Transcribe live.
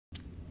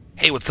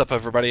Hey, what's up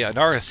everybody?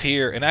 Anaris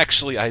here, and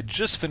actually I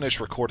just finished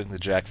recording the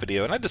Jack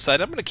video, and I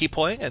decided I'm going to keep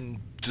playing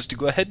and just to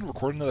go ahead and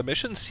record another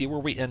mission, see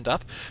where we end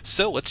up.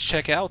 So let's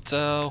check out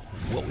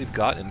what we've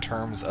got in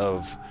terms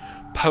of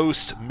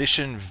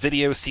post-mission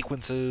video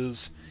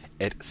sequences,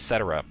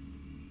 etc.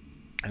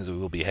 As we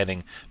will be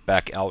heading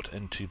back out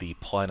into the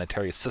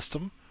planetary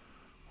system,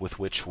 with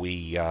which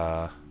we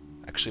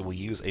actually will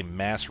use a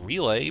mass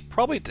relay,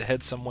 probably to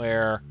head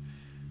somewhere,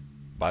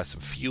 buy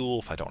some fuel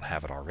if I don't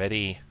have it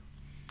already.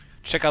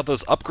 Check out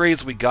those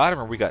upgrades we got.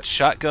 Remember, we got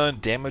shotgun,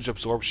 damage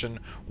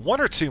absorption,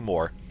 one or two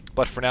more.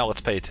 But for now,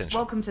 let's pay attention.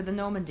 Welcome to the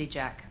Normandy,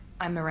 Jack.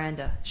 I'm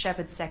Miranda,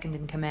 Shepard's second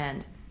in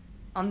command.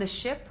 On this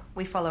ship,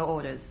 we follow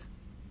orders.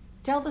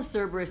 Tell the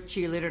Cerberus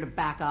cheerleader to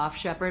back off,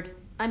 Shepard.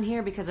 I'm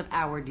here because of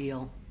our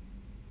deal.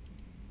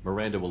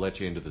 Miranda will let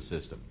you into the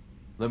system.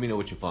 Let me know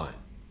what you find.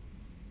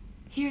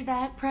 Hear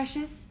that,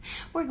 Precious?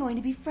 We're going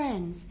to be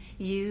friends.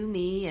 You,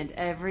 me, and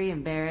every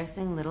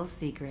embarrassing little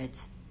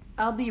secret.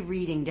 I'll be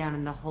reading down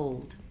in the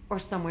hold. Or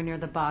somewhere near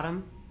the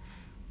bottom.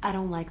 I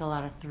don't like a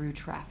lot of through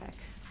traffic.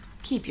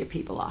 Keep your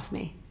people off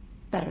me.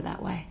 Better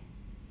that way.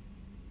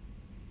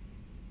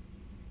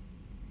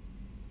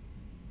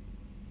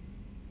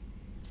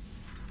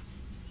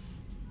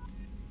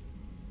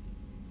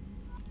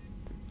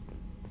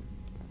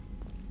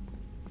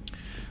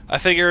 I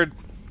figured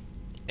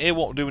it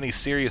won't do any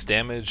serious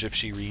damage if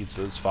she reads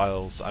those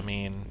files. I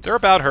mean, they're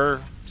about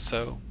her,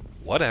 so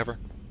whatever.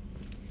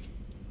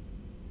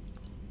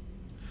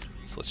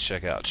 So let's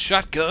check out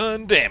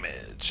shotgun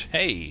damage.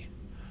 Hey,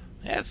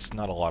 that's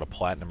not a lot of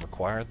platinum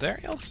required there.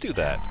 Yeah, let's do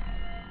that.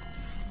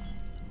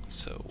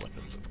 So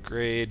weapons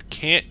upgrade.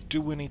 Can't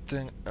do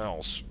anything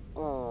else.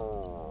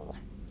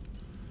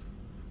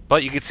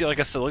 But you can see, like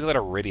I said, look at that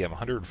iridium,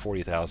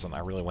 140,000. I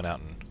really went out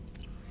and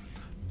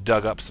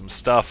dug up some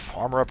stuff.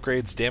 Armor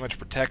upgrades, damage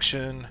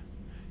protection.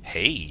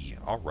 Hey,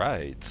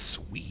 alright,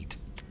 sweet.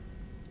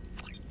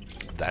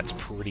 That's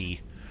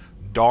pretty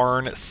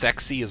darn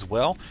sexy as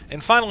well.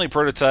 And finally,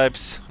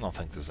 prototypes. I don't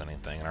think there's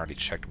anything. I already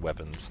checked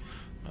weapons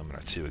a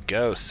moment or two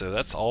ago, so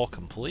that's all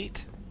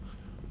complete.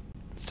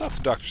 Let's talk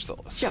to Dr.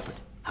 Sillis. Shepard,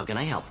 how can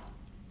I help?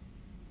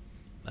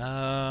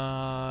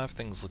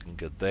 Everything's looking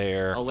good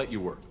there. I'll let you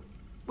work.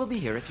 We'll be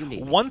here if you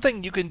need me. One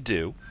thing you can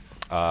do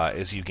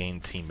is you gain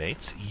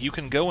teammates. You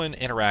can go and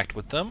interact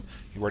with them.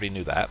 You already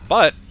knew that.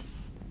 But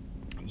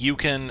you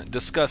can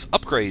discuss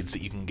upgrades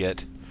that you can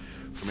get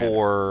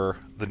for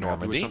the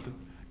Normandy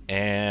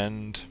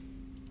and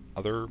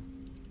other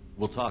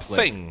We'll talk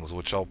things,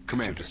 which I'll get to in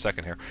Commander. a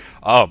second here.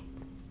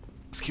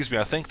 Excuse me,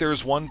 I think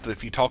there's one that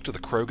if you talk to the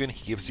Krogan,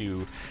 he gives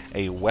you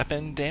a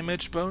weapon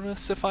damage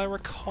bonus, if I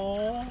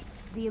recall.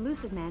 The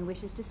Elusive Man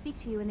wishes to speak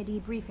to you in the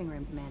debriefing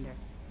room, Commander.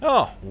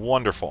 Oh,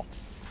 wonderful.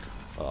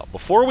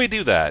 Before we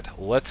do that,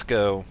 let's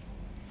go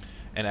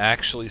and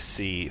actually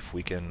see if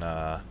we can,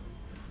 let's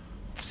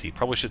see,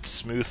 probably should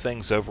smooth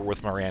things over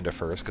with Miranda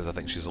first, because I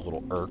think she's a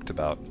little irked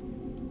about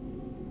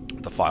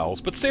the files.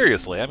 But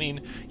seriously, I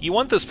mean, you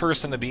want this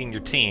person to be in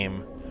your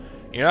team.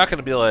 You're not going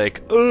to be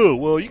like, oh,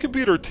 well, you can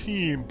be in our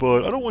team,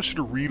 but I don't want you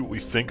to read what we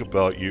think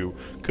about you,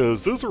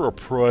 because those are our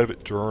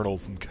private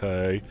journals,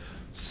 okay?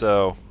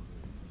 So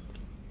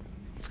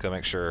let's go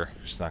make sure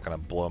she's not going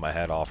to blow my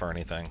head off or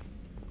anything.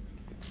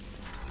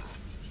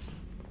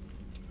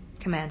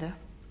 Commander,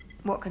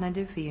 what can I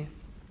do for you?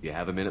 You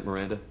have a minute,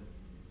 Miranda?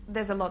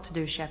 There's a lot to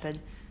do, Shepard.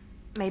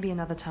 Maybe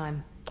another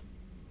time.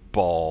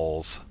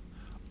 Balls.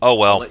 Oh I'll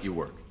well. let you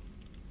work.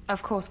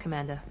 Of course,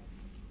 Commander.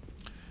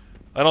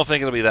 I don't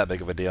think it'll be that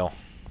big of a deal.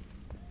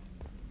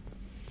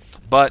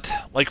 But,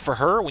 like for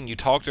her, when you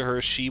talk to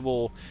her, she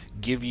will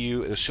give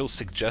you, she'll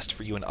suggest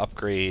for you an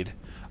upgrade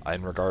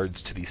in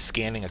regards to the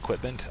scanning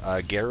equipment.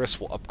 Garrus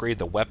will upgrade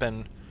the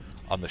weapon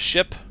on the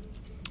ship.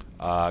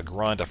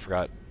 Grunt, I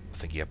forgot, I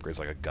think he upgrades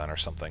like a gun or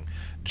something.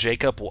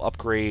 Jacob will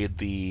upgrade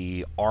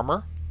the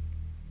armor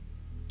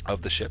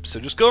of the ship. So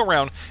just go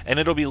around, and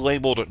it'll be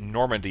labeled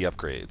Normandy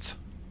upgrades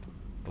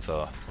with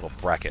a little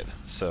bracket.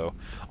 So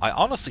I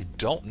honestly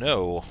don't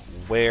know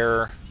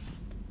where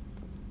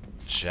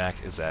Jack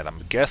is at.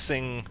 I'm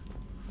guessing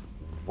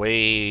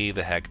way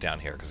the heck down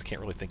here, because I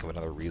can't really think of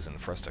another reason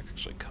for us to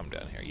actually come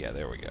down here. Yeah,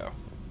 there we go.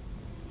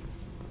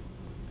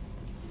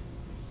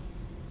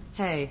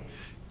 Hey,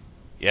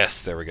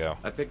 Yes, there we go.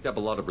 I picked up a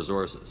lot of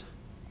resources.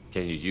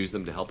 Can you use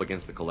them to help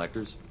against the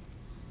collectors?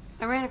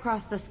 I ran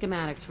across the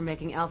schematics for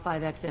making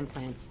L5X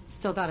implants.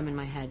 Still got them in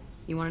my head.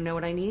 You want to know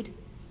what I need?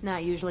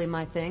 Not usually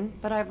my thing,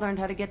 but I've learned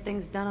how to get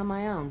things done on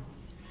my own.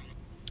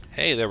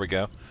 Hey, there we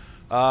go.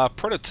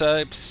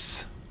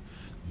 Prototypes.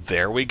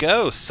 There we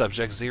go.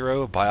 Subject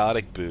 0,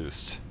 biotic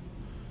boost.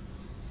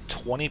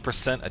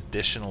 20%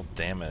 additional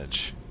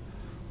damage.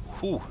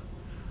 Whew.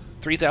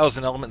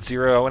 3,000 element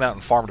 0. I went out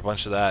and farmed a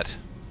bunch of that.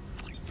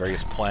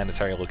 Various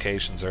planetary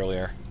locations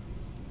earlier.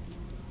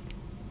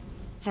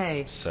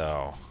 Hey,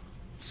 So,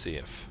 let's see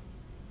if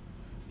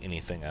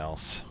anything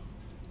else.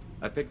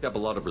 I picked up a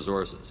lot of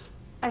resources.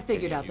 I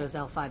figured out those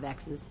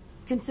L5Xs.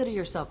 Consider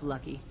yourself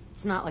lucky.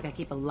 It's not like I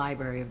keep a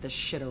library of this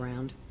shit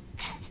around.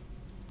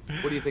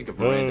 What do you think of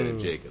Miranda and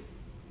Jacob?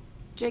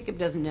 Jacob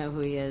doesn't know who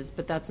he is,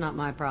 but that's not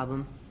my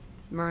problem.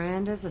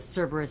 Miranda's a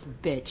Cerberus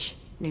bitch.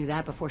 Knew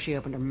that before she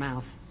opened her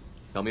mouth.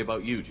 Tell me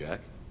about you,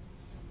 Jack.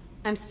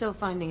 I'm still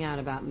finding out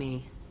about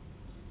me.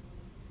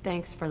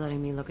 Thanks for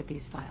letting me look at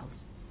these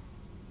files.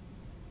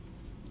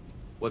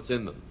 What's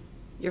in them?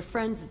 Your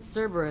friends at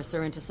Cerberus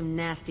are into some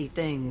nasty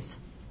things.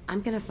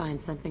 I'm gonna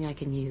find something I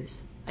can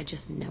use. I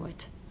just know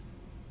it.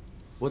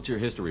 What's your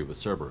history with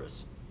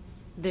Cerberus?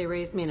 They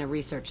raised me in a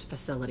research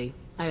facility.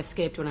 I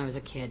escaped when I was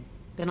a kid.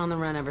 Been on the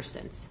run ever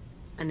since.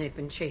 And they've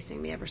been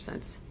chasing me ever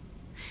since.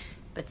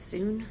 But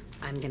soon,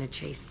 I'm gonna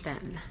chase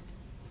them.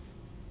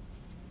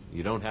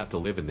 You don't have to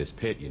live in this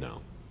pit, you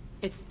know.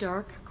 It's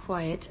dark,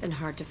 quiet, and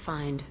hard to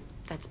find.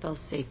 That spells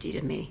safety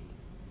to me.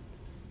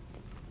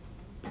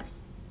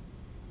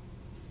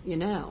 You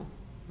know,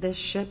 this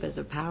ship is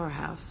a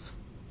powerhouse.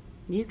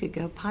 You could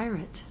go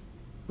pirate.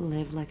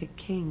 Live like a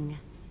king.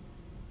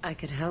 I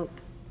could help.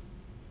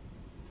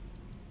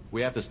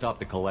 We have to stop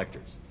the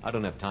Collectors. I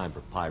don't have time for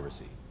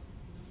piracy.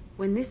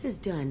 When this is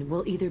done,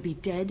 we'll either be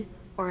dead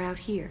or out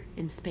here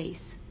in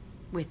space.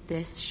 With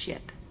this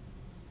ship.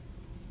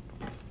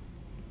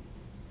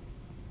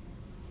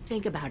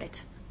 Think about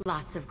it.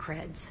 Lots of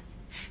creds.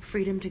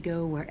 Freedom to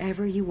go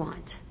wherever you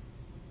want.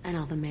 And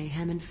all the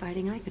mayhem and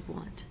fighting I could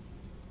want.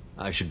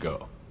 I should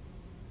go.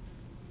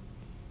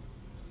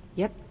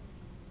 Yep.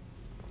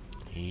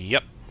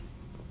 Yep.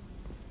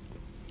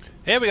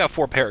 And we got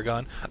 4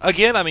 Paragon.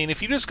 Again, I mean,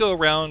 if you just go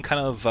around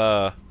kind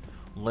of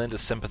lend a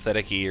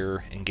sympathetic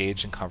ear,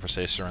 engage in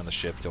conversation around the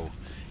ship, you'll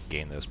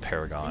gain those The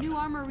Paragon new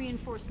armor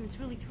reinforcements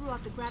really threw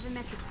off the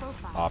gravimetric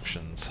profile.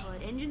 options.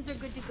 But engines are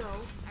good to go.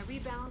 I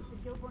rebalanced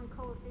the Gilborn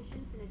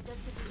coefficients and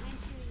adjusted the engine.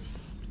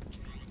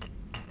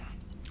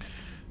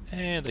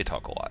 And they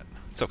talk a lot.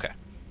 It's okay.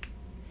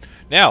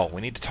 Now,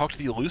 we need to talk to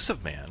the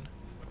Elusive Man.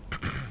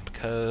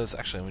 Because,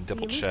 actually, let me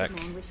double check. The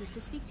Elusive Man wishes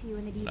to speak to you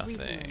in the debriefing room,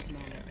 Nothing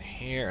Commander. in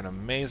here. An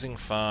amazing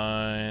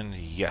find.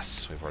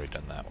 Yes, we've already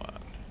done that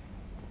one.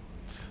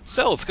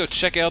 So, let's go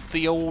check out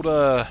the old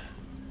IM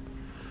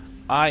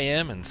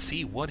and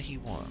see what he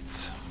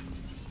wants.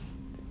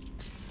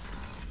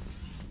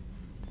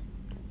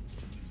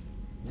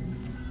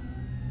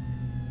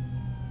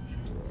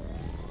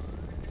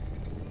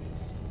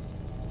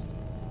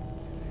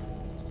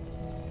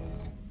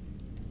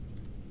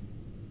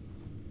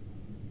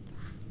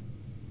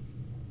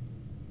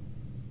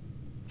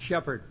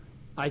 Shepard,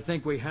 I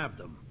think we have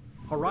them.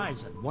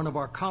 Horizon, one of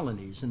our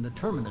colonies in the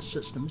Terminus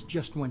systems,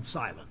 just went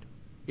silent.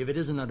 If it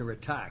isn't under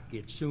attack,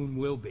 it soon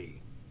will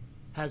be.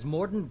 Has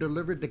Mordin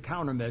delivered the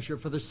countermeasure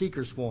for the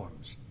Seeker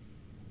swarms?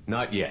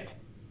 Not yet.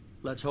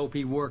 Let's hope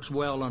he works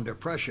well under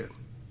pressure.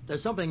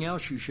 There's something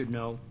else you should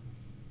know.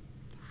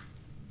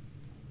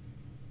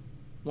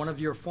 One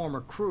of your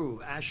former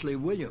crew, Ashley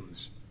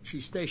Williams,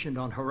 she's stationed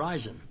on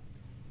Horizon.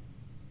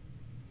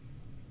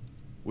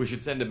 We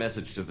should send a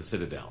message to the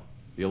Citadel.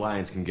 The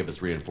Alliance can give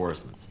us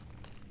reinforcements.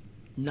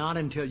 Not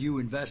until you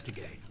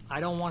investigate. I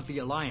don't want the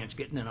Alliance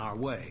getting in our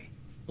way.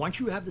 Once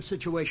you have the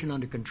situation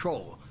under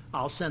control,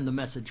 I'll send the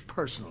message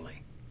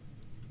personally.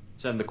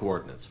 Send the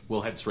coordinates.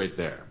 We'll head straight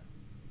there.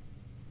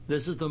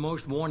 This is the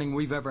most warning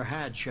we've ever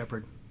had,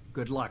 Shepard.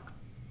 Good luck.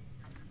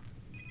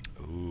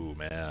 Ooh,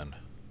 man.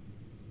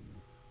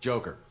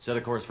 Joker, set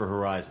a course for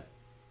Horizon.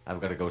 I've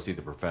got to go see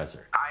the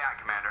Professor. Aye, aye,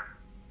 Commander.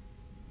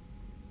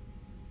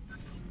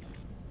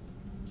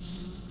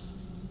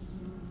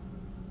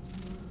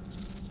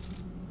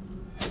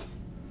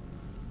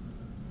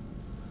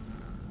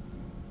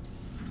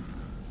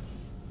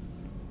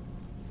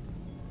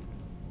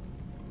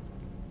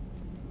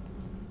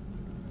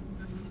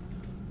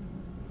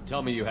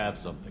 Tell me you have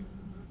something.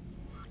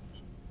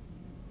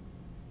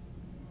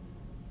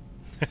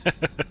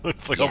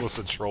 Looks like Yes. almost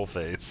a troll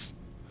face.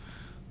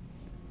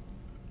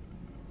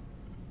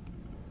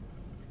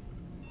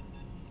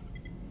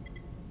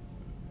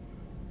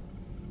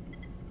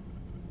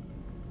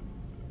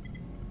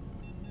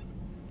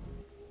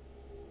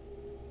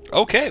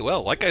 Okay,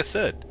 well, like I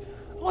said,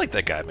 I like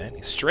that guy, man.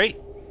 He's straight.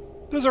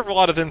 Deserve a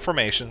lot of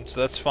information,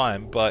 so that's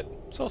fine, but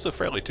it's also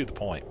fairly to the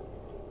point.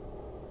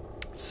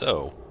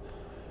 So,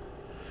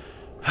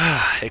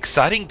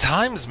 exciting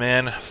times,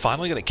 man.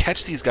 Finally gonna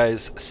catch these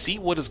guys, see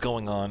what is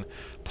going on,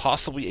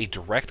 possibly a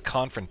direct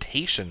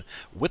confrontation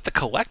with the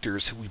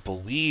Collectors, who we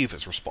believe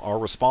are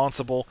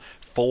responsible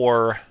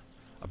for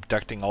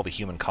abducting all the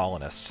human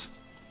colonists.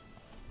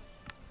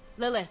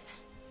 Lilith,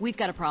 we've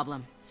got a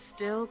problem.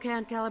 Still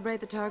can't calibrate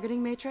the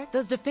targeting matrix?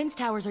 Those defense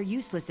towers are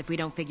useless if we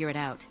don't figure it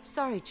out.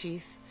 Sorry,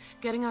 Chief.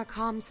 Getting our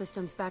comm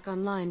systems back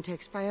online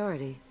takes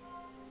priority.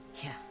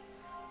 Yeah.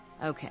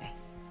 Okay.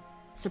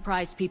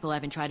 Surprised people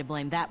haven't tried to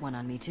blame that one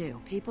on me,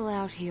 too. People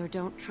out here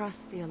don't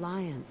trust the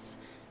Alliance.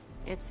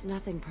 It's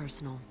nothing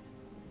personal.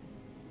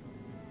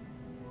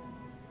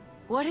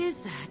 What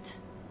is that?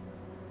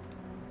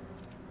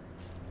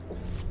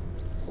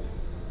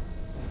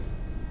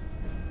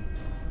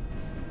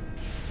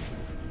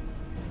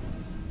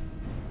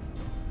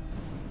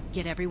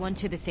 Get everyone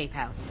to the safe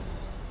house.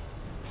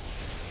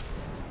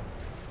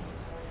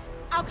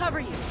 I'll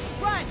cover you.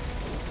 Run!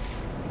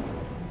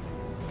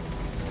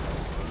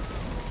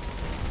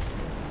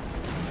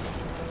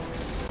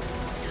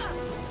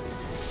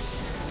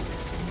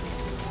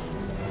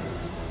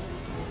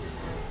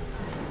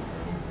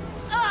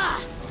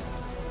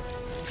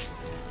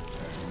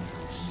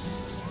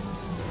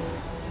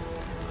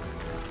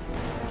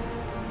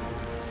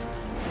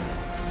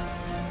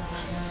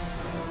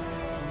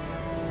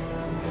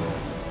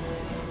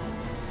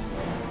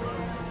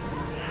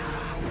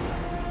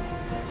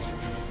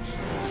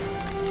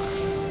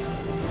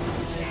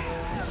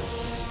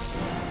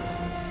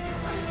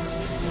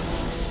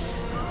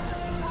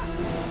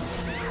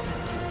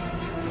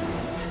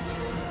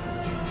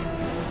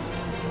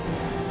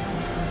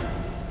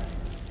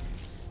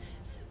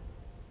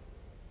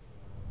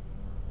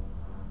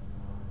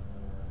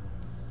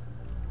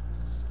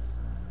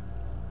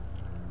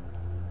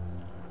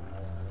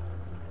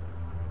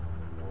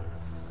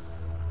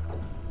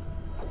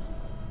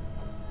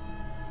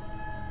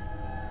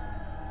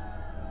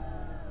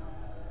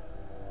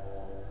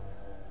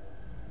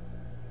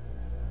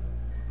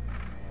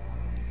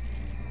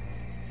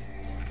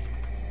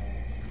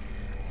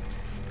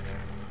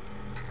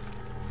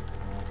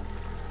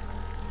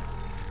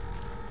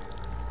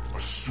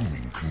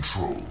 assuming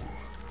control.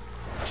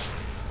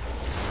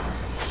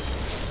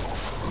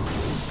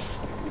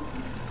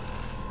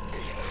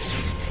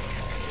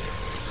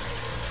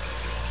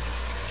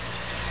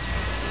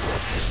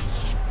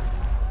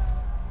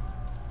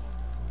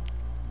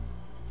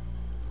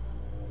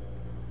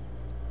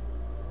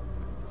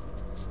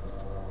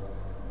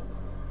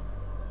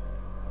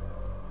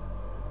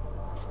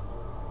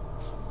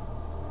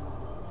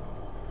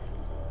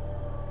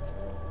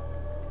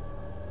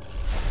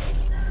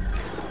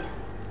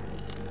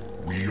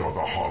 We are the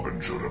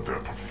harbinger of their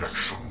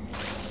perfection.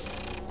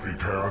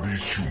 Prepare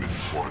these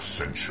humans for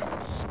ascension.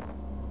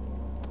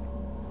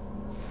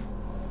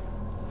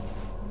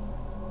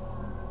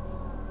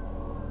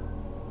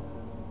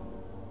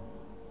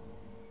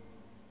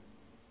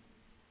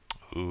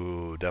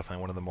 Ooh,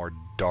 definitely one of the more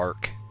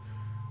dark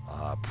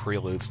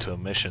preludes to a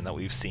mission that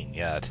we've seen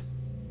yet.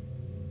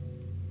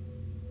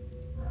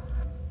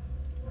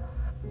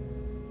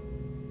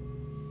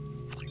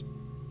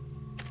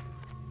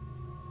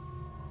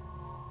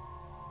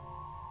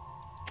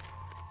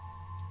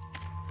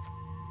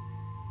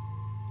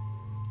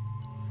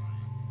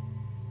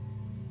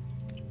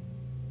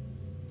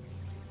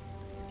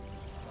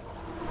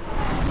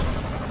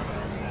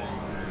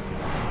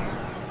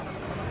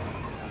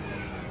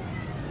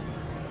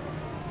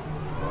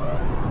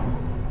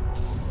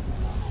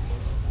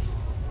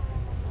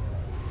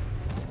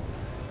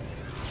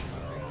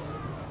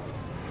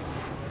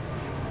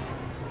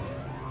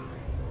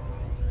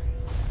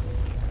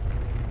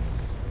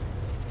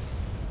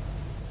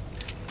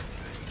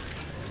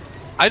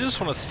 I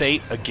just want to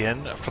state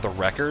again, for the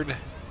record,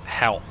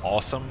 how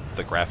awesome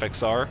the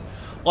graphics are.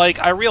 Like,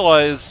 I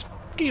realize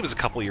the game is a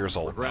couple years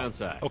old. Ground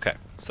side. Okay,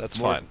 so that's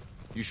Morton,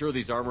 fine. you sure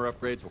these armor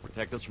upgrades will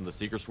protect us from the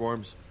Seeker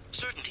swarms?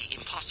 Certainty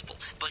impossible,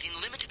 but in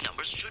limited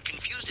numbers should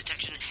confuse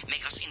detection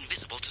make us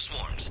invisible to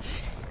swarms.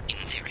 In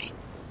theory.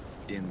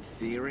 In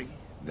theory?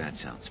 That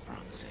sounds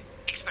promising.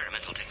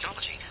 Experimental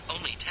technology.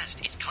 Only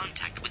test is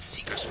contact with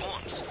Seeker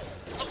swarms.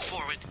 Look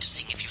forward to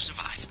seeing if you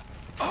survive.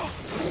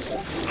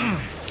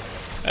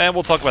 And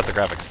we'll talk about the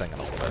graphics thing in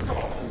a little bit.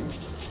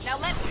 Now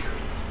let me.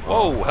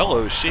 Whoa,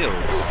 hello,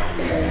 shields.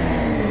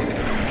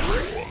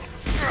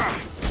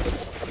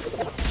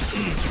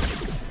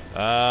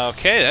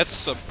 Okay,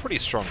 that's a pretty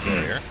strong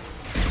barrier.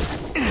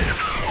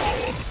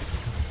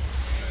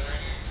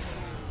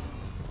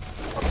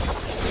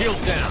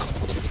 Shields down.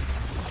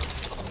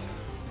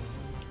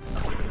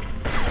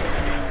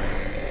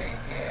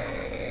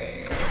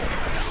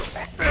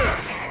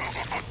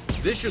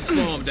 This should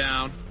slow him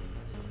down.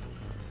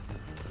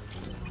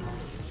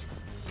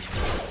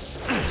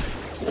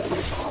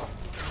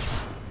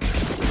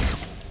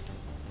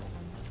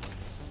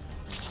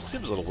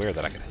 Seems a little weird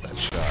that I can hit that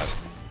shot,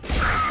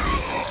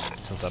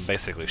 since I'm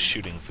basically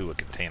shooting through a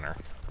container.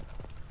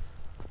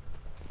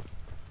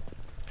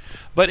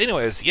 But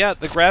anyways, yeah,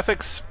 the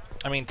graphics,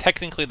 I mean,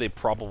 technically they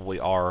probably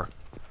are,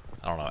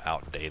 I don't know,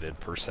 outdated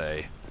per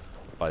se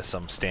by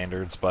some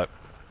standards, but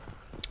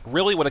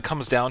really what it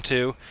comes down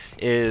to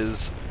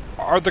is,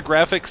 are the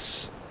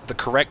graphics the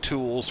correct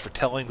tools for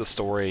telling the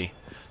story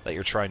that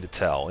you're trying to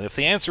tell? And if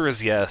the answer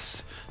is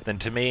yes, then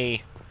to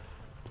me,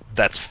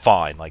 that's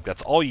fine. Like,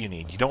 that's all you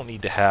need. You don't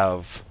need to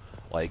have,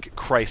 like,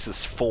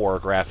 Crysis 4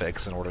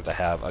 graphics in order to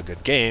have a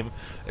good game.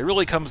 It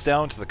really comes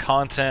down to the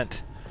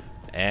content,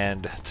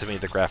 and to me,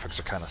 the graphics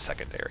are kind of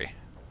secondary.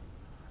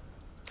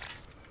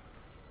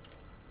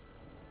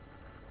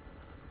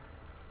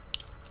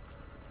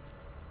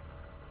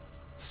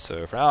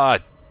 So, I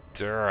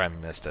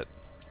missed it.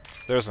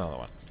 There's another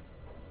one.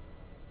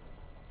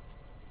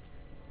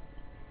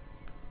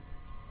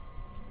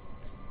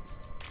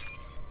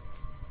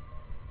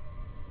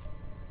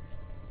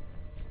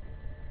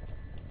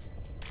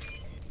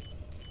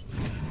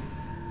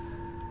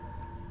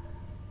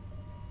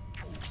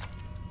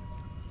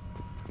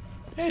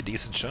 Hey, a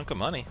decent chunk of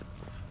money.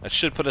 That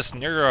should put us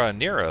near a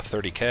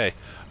 30k.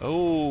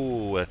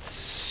 Oh,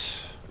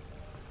 it's...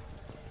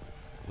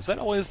 Was that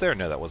always there?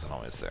 No, that wasn't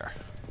always there.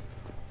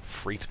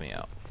 Freaked me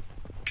out.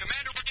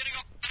 Commander, we're getting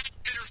all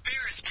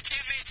interference. We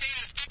can't maintain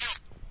a signal.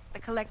 The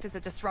Collectors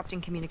are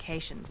disrupting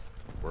communications.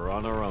 We're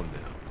on our own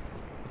now.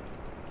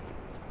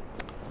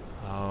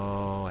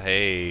 Oh,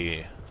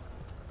 hey.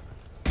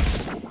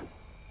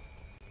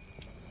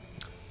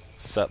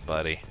 Sup,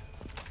 buddy?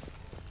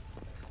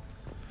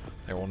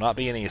 There will not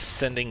be any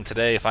ascending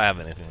today if I have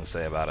anything to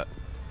say about it.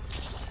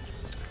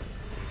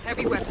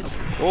 Heavy weapon.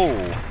 Oh,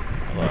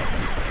 hello.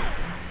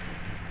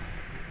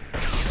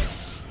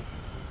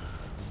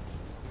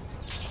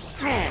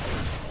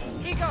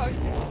 Here goes.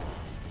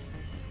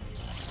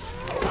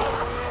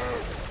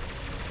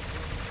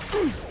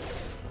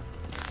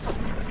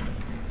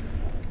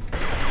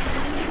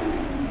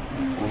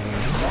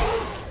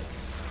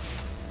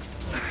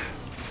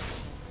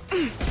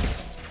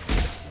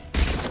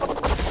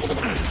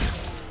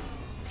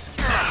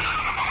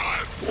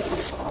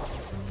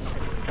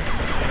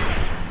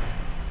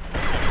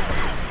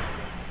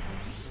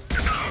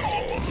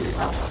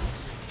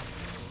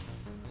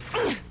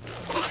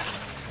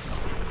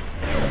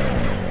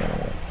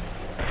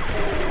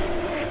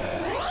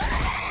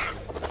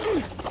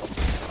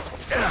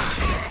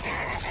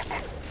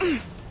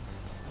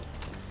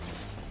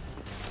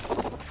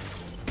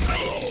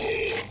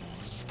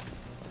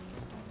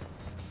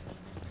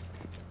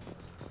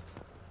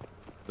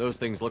 Those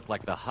things look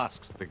like the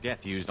husks the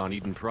Geth used on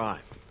Eden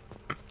Prime.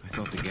 I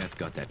thought the Geth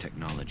got that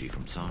technology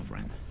from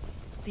Sovereign.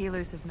 The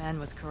elusive man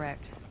was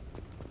correct.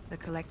 The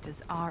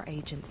Collectors are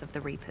agents of the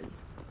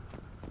Reapers.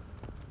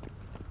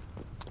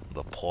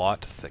 The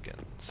plot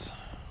thickens.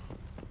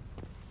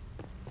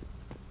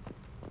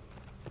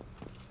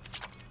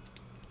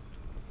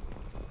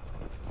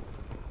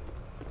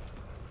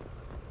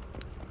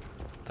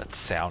 That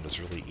sound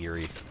is really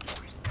eerie.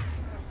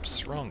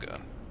 Oops, wrong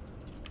gun.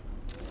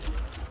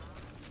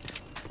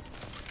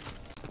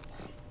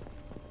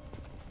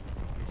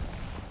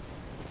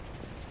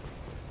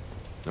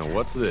 Now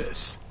what's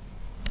this?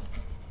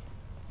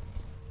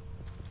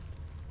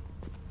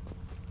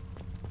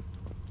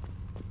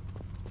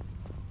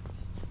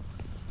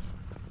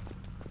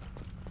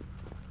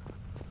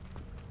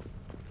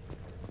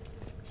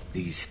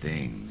 These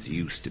things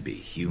used to be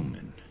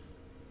human.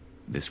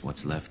 This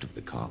what's left of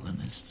the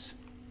colonists?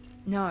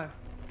 No.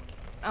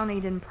 On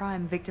Eden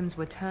Prime, victims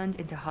were turned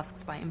into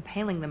husks by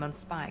impaling them on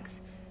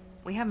spikes.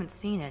 We haven't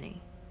seen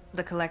any.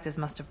 The Collectors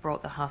must have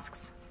brought the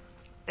husks.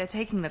 They're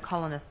taking the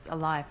colonists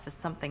alive for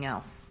something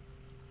else.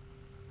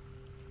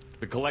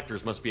 The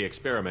Collectors must be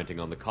experimenting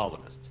on the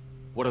colonists.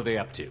 What are they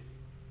up to?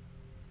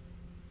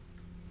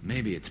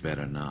 Maybe it's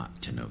better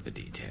not to know the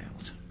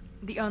details.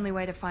 The only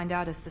way to find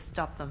out is to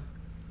stop them.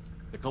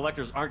 The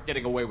Collectors aren't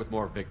getting away with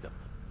more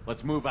victims.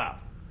 Let's move out.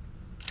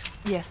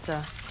 Yes,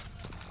 sir.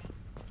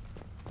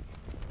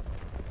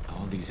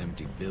 All these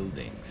empty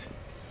buildings.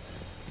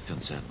 It's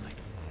unsettling.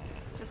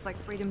 Just like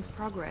Freedom's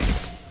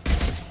Progress.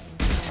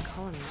 Entire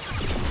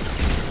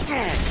colonies.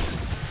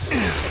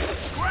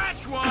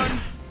 Scratch one!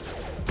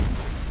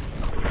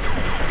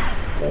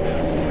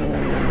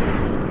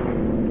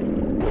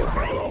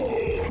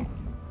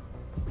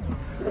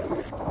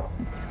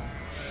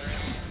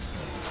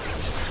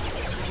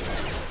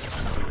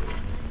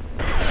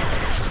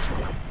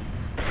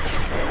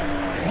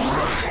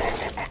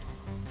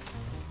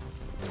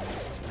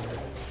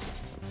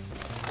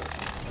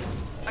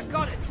 I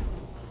got it!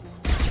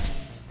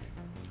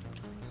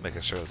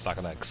 Making sure it's not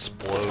going to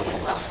explode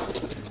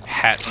and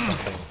hatch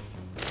something.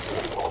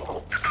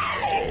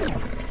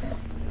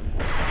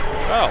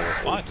 Oh, we're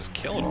fine. Just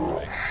kill it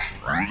already.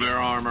 Remove their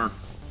armor.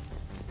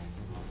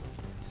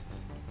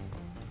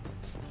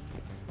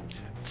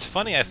 It's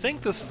funny, I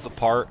think this is the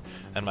part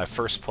in my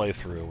first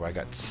playthrough where I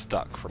got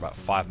stuck for about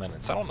 5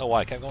 minutes. I don't know why,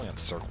 I kept going in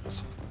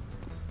circles.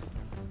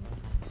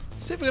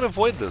 Let's see if we can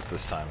avoid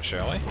this time,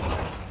 shall we?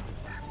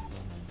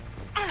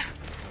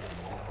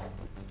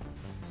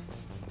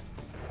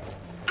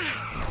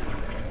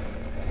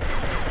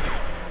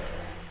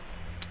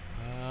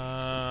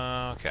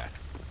 Okay.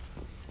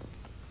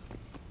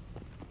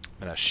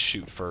 I'm gonna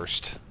shoot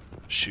first,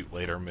 shoot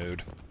later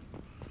mood.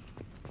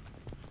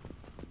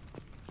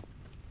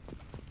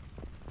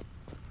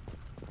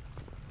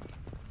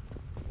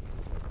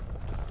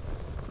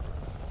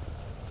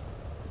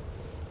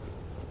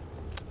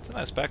 It's a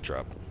nice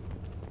backdrop.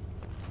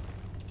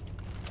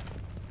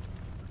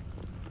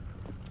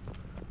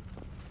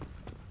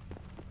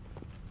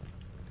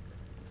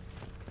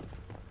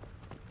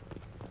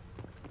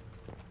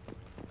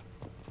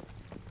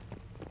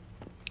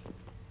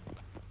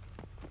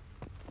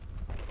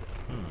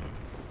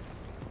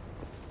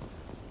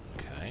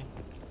 Okay.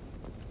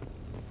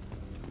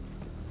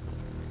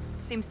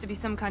 Seems to be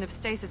some kind of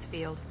stasis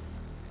field.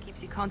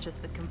 Keeps you conscious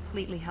but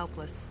completely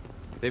helpless.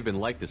 They've been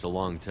like this a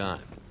long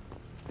time.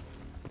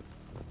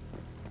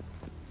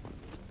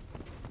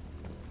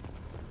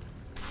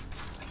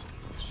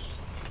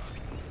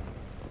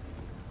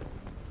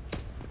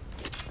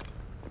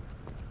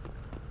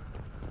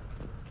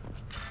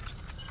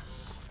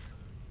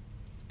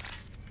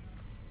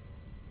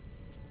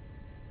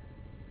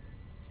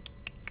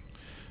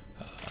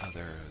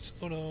 There's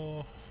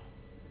uno.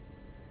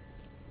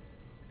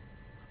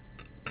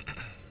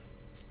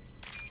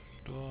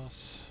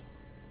 Dos.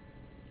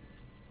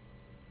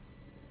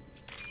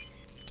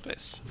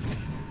 Tres.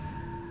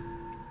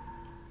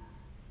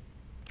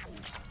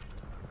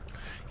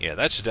 Yeah,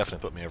 that should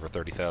definitely put me over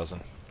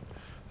 30,000.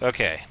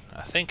 Okay,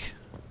 I think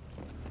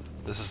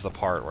this is the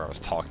part where I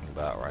was talking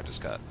about where I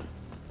just got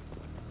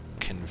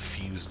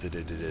confused.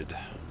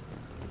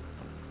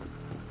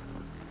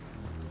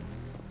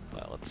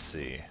 Well, let's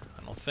see.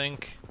 I don't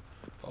think...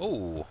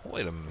 Oh,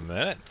 wait a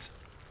minute.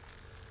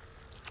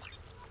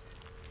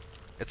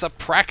 It's a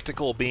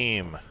practical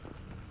beam.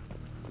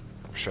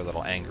 I'm sure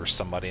that'll anger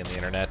somebody on the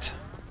internet.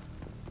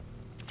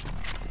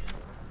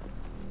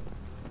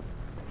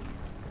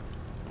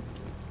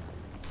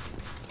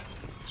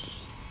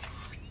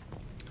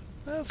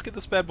 Let's get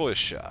this bad boy a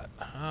shot.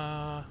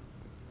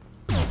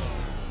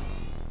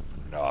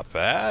 Not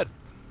bad.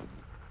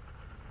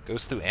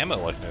 Goes through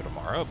ammo like no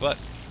tomorrow, but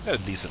got a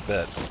decent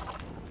bit.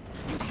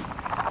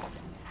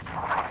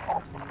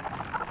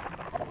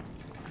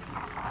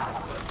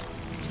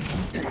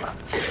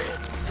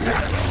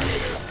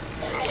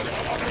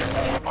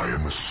 I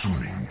am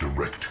assuming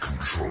direct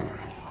control.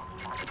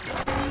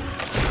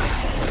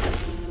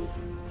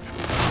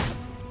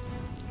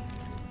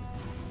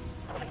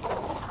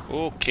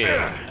 Okay,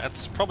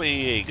 that's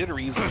probably a good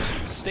reason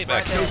to stay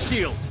back here. Those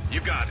shields. You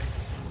got it.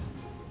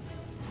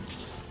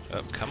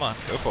 Oh, come on,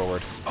 go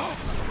forward.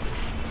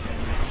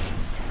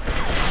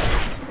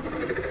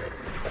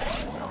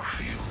 We'll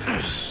feel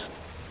this.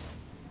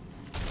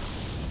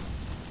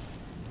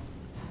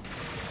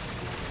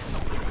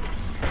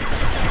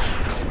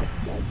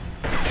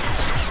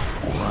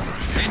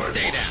 And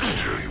stay down. To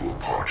tear you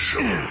apart,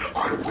 Shepard,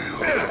 I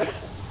will.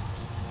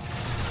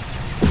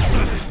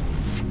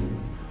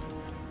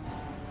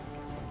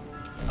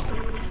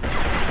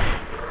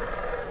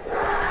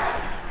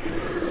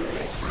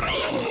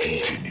 This will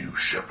continue,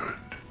 Shepard.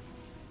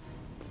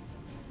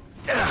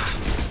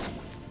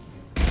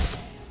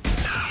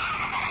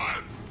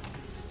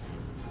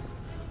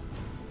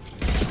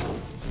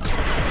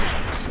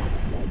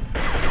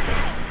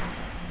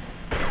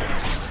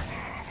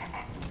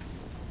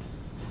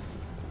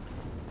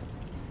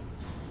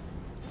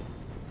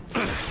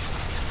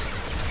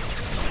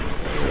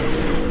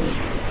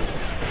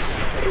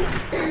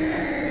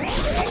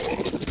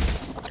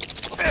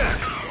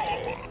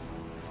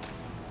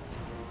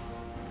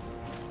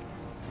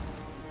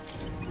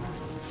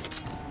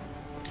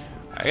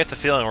 I get the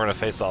feeling we're going to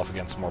face off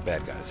against more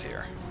bad guys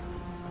here.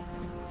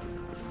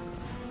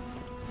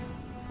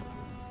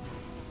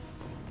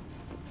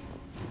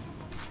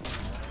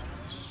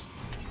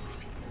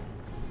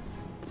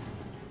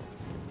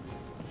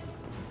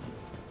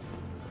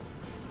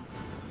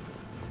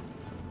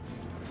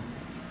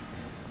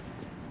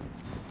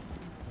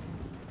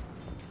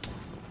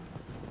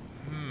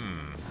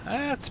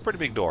 That's a pretty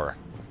big door.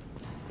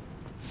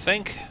 I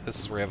think this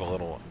is where we have a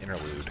little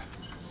interlude.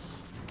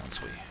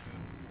 Once we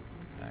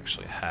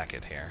actually hack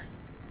it here.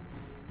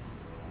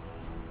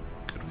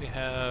 Could we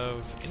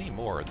have any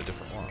more of the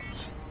different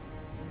ones?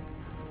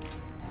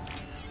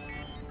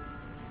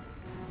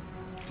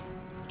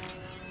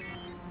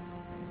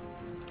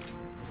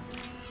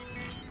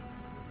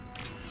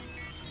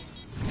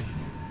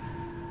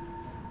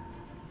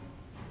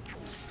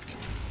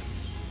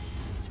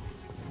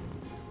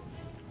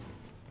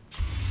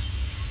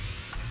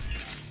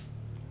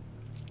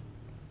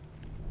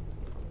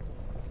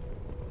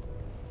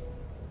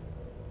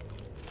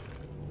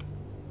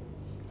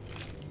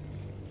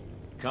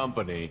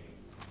 Company,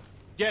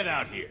 get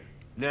out here,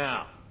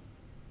 now.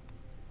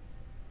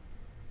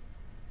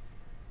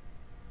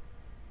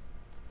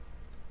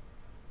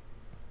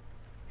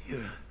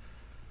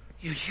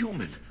 You're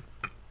human.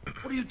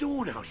 What are you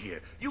doing out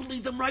here? You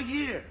lead them right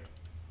here.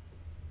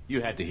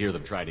 You had to hear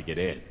them try to get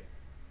in.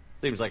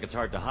 Seems like it's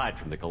hard to hide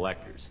from the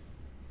collectors.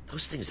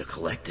 Those things are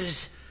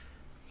collectors?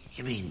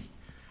 You mean,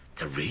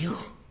 they're real?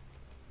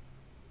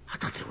 I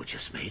thought they were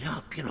just made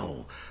up, you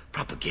know,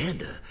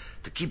 propaganda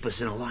to keep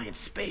us in Alliance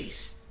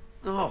space.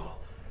 No,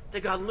 they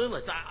got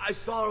Lilith. I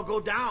saw her go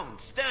down.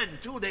 Sten,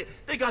 too.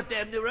 They got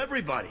damn near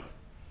everybody.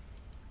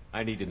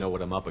 I need to know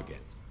what I'm up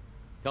against.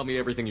 Tell me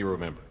everything you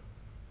remember.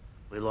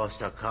 We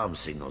lost our comm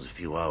signals a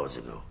few hours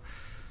ago.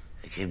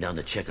 I came down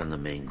to check on the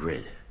main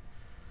grid.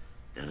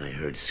 Then I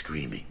heard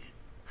screaming.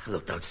 I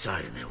looked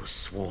outside and there were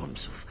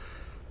swarms of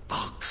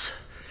bugs.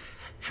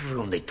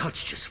 Everyone they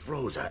touched just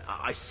froze.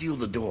 I sealed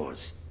the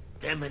doors.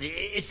 Damn it,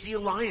 it's the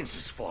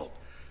Alliance's fault.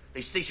 They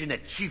stationed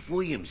that Chief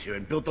Williams here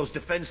and built those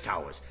defense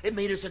towers. It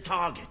made us a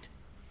target.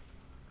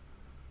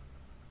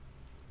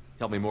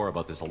 Tell me more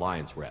about this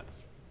Alliance rep.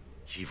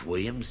 Chief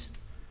Williams?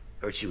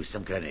 Heard she was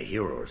some kind of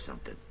hero or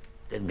something.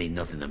 Didn't mean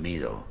nothing to me,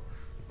 though.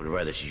 Would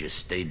rather she just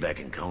stayed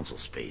back in Council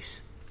space.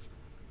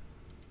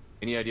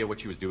 Any idea what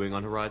she was doing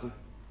on Horizon?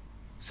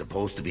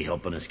 Supposed to be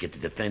helping us get the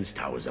defense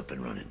towers up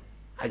and running.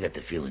 I got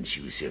the feeling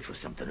she was here for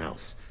something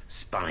else.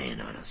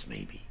 Spying on us,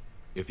 maybe.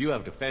 If you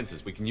have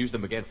defenses, we can use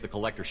them against the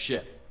Collector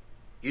ship.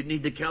 You'd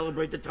need to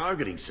calibrate the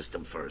targeting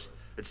system first.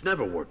 It's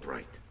never worked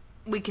right.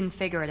 We can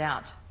figure it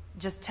out.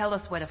 Just tell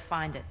us where to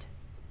find it.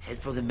 Head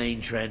for the main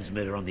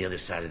transmitter on the other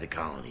side of the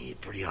colony.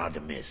 Pretty hard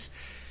to miss.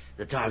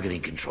 The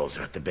targeting controls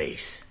are at the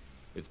base.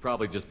 It's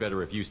probably just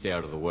better if you stay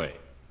out of the way.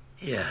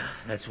 Yeah,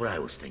 that's what I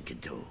was thinking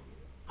too.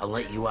 I'll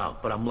let you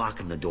out, but I'm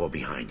locking the door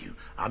behind you.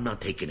 I'm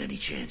not taking any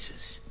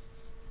chances.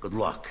 Good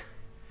luck.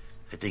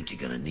 I think you're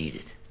gonna need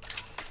it.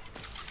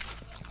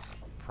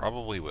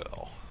 Probably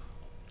will.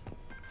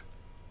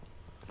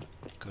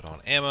 Good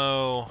on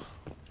ammo.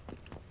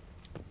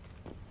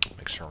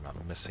 Make sure we're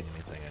not missing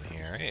anything in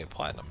here. Hey,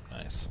 platinum.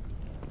 Nice.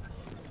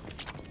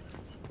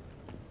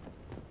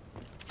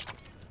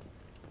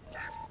 I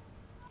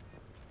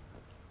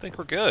think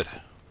we're good.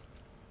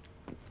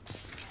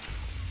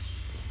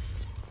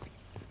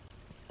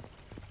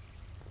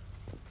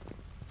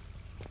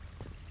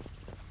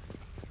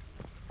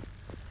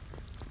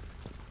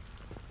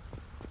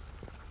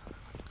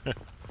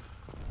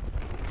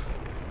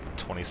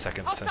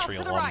 Second century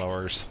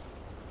lawnmowers.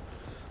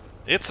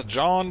 It's a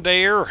John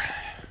Deere.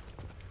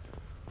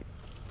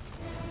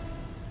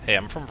 Hey,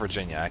 I'm from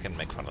Virginia. I can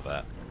make fun of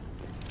that.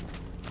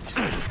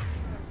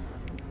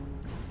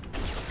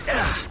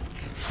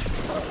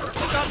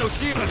 Got no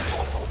shield.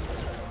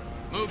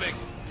 Moving.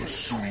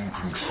 Assuming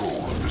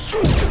control of this.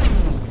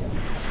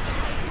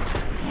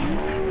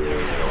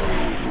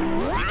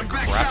 I'm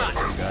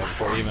this guy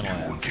before he even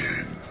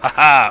lands.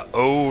 Haha!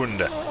 Owned!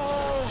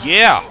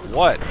 Yeah!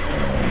 What?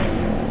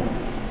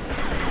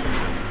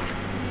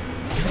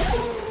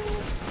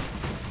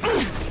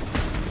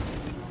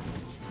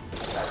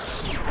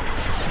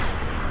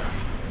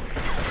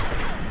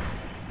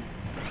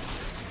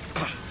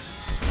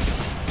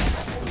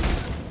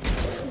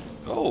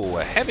 Oh,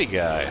 a heavy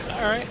guy.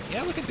 Alright,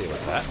 yeah, we can deal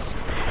with that.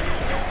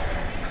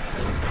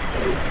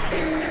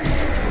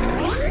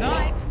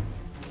 Night.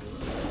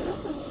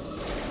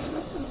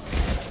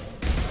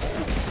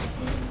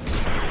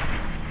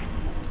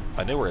 If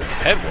I knew where his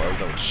head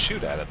was, I would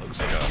shoot at it.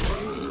 Looks like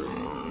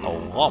a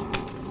lump.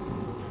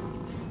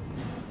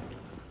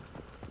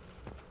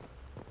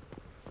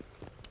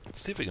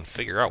 Let's see if we can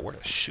figure out where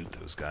to shoot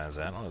those guys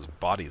at. Oh, his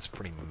body is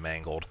pretty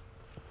mangled.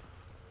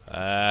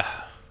 Looks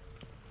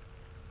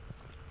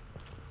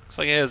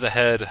like he has a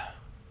head.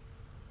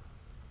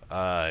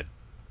 I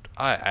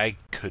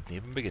couldn't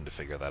even begin to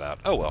figure that out.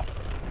 Oh well.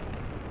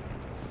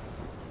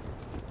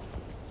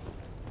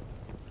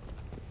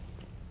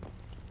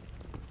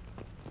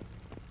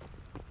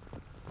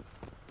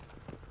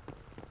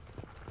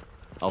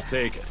 I'll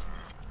take it.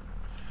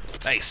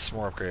 Nice,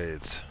 more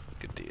upgrades.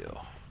 Good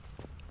deal.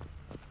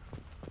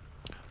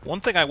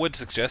 One thing I would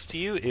suggest to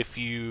you, if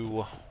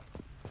you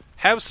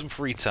have some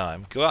free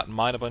time, go out and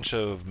mine a bunch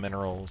of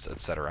minerals,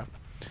 etc.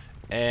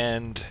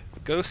 And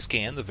go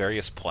scan the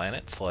various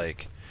planets,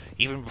 like,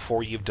 even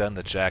before you've done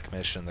the Jack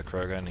mission, the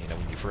Krogan, you know,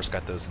 when you first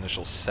got those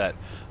initial set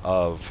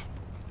of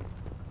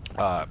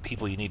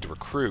people you need to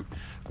recruit,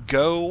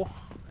 go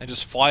and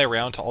just fly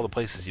around to all the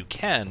places you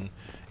can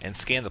and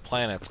scan the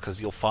planets,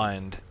 because you'll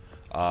find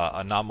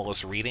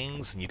anomalous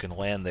readings, and you can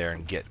land there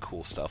and get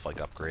cool stuff like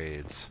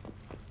upgrades,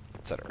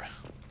 etc.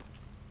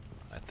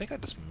 I think I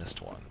just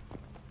missed one.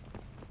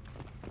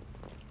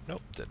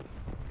 Nope, didn't.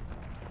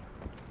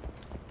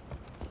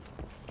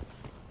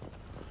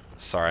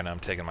 Sorry, I know I'm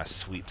taking my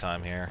sweet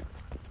time here.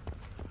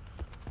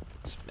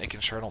 Just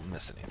making sure I don't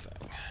miss anything.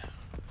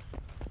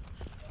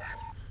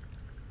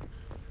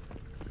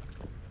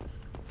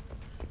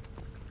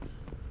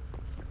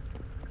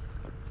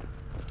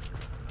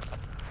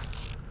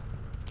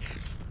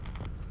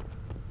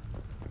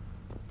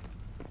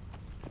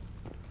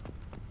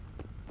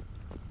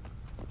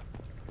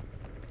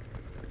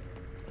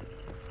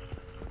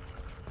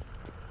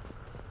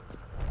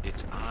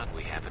 It's odd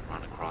we haven't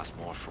run across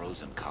more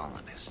frozen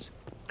colonists.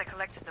 The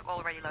collectors have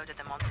already loaded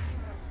them onto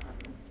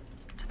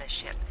their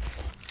ship.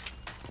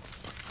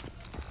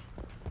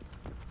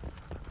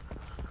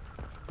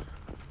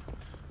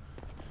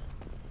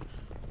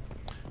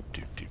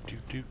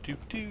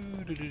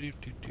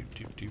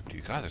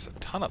 God, there's a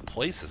ton of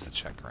places to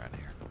check around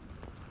here,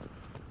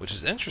 which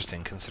is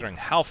interesting considering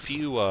how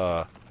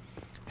few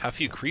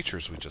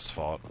creatures we just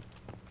fought.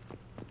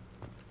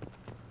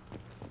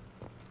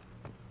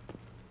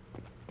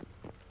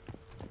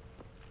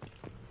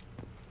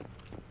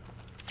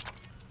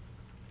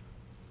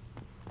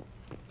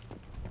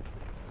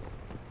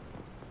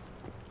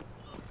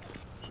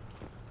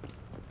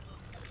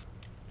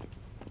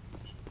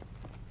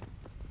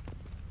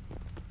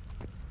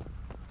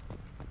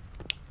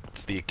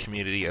 The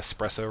community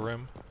espresso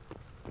room.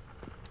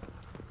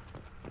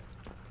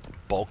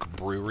 Bulk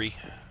brewery.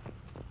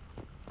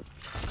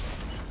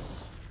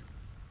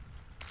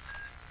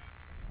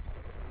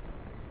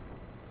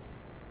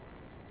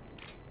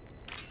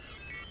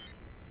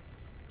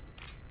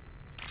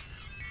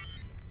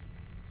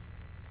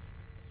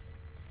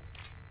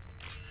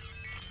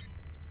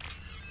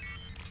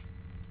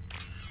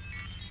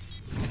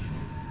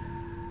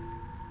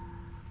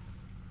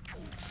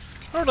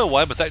 I don't know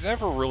why, but that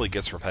never really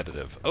gets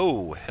repetitive.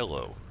 Oh,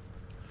 hello.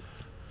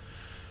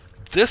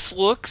 This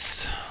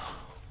looks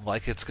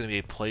like it's going to be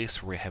a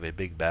place where we have a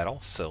big battle,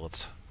 so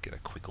let's get a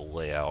quick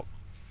layout.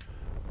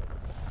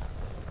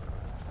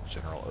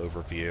 General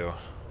overview.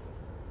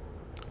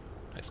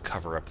 Nice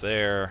cover up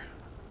there.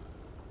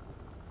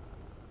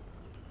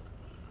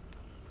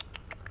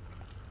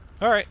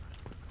 Alright.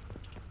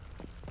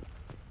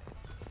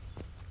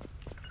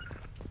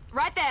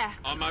 Right there.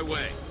 On my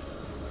way.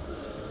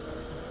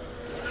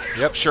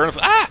 Yep, sure enough.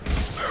 Ah!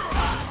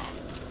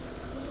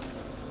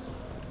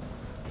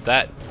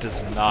 That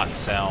does not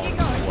sound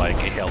like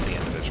a healthy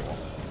individual.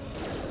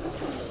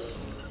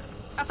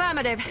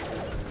 Affirmative.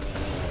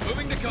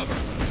 Moving to cover.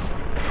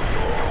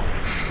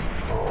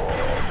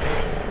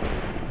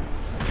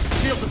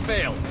 Shields have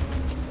failed.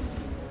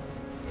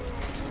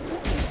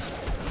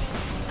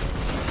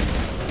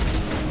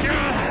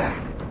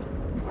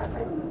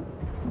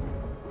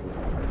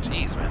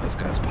 Jeez, man, those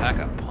guys pack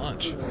a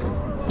punch.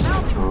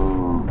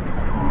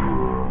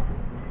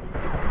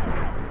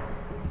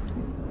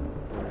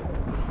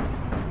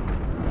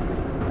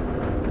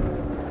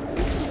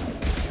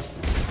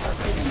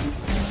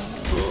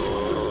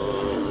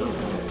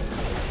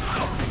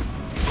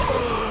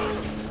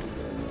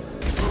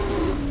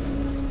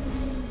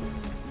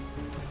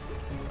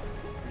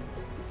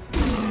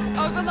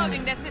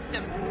 Overloading their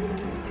systems.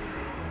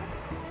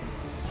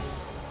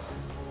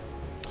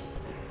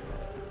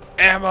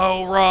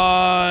 Ammo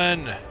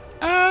run!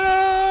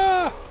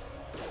 Ah!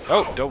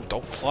 Oh,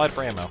 don't slide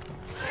for ammo.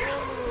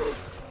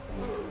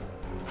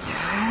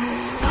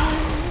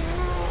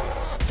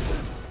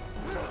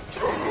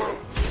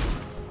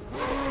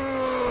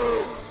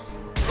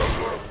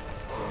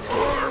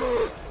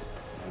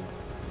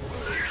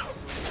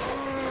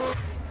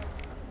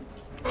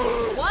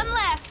 One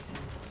less.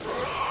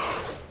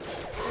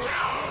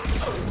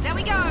 There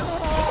we go.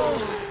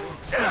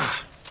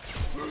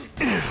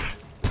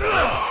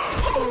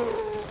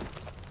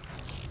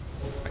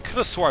 I could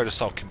have swore I just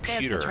saw a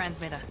computer. There's the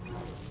transmitter.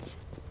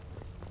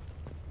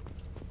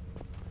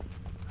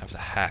 I have to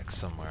hack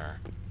somewhere.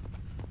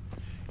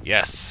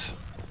 Yes,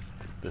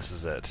 this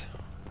is it.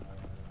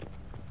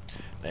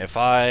 Now, if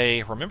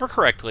I remember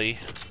correctly,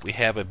 we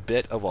have a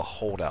bit of a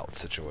holdout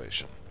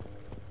situation.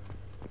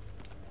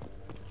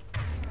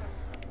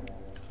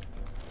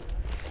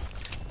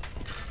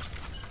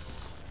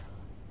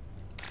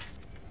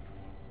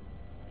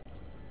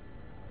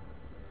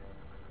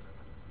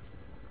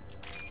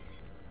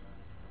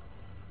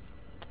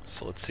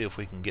 So let's see if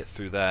we can get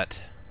through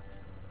that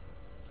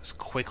as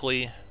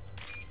quickly,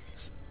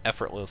 as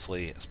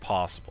effortlessly as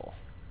possible.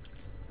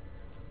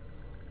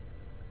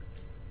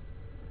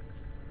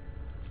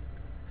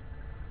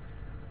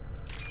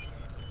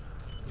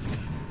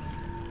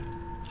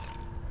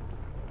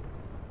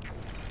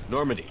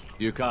 Normandy,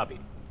 do you copy?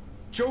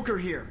 Joker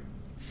here.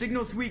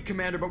 Signal's weak,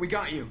 Commander, but we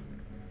got you.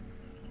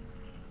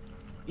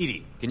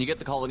 EDI, can you get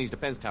the colony's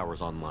defense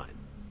towers online?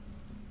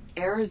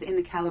 Errors in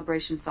the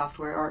calibration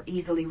software are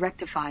easily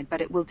rectified,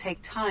 but it will take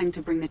time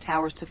to bring the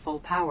towers to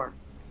full power.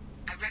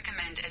 I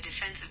recommend a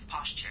defensive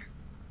posture.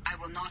 I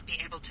will not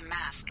be able to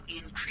mask the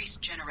increased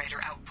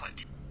generator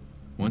output.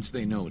 Once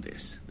they know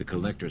this, the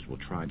Collectors will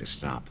try to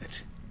stop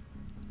it.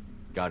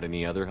 Got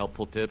any other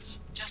helpful tips?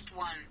 Just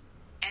one.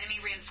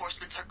 Enemy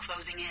reinforcements are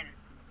closing in.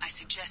 I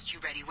suggest you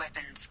ready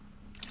weapons.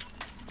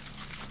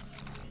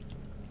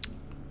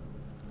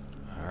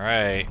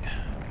 Alright.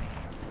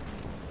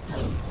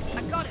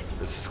 I got it.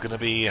 This is gonna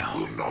be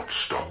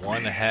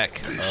one heck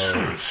of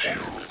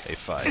a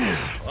fight.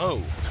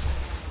 Whoa.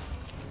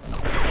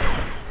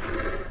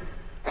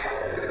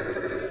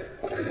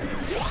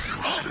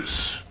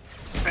 Useless.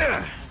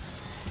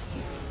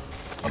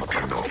 You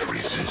cannot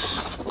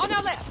resist. On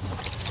our left.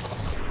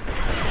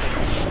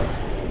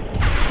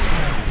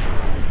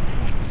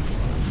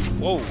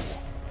 Whoa.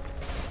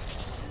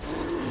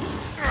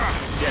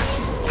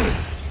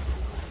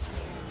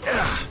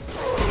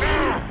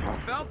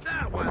 Felt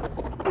that one.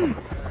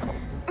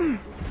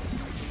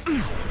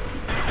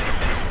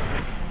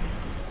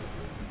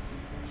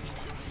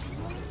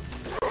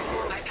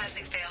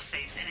 Bypassing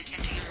fail-safes and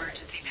attempting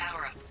emergency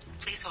power-up.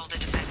 Please hold a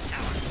defense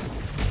tower.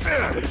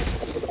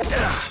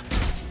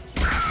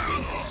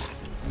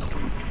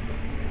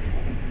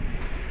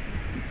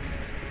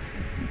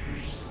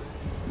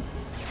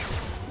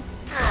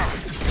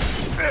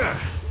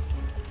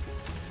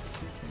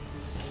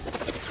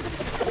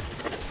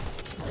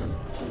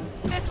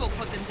 This will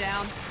put them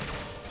down.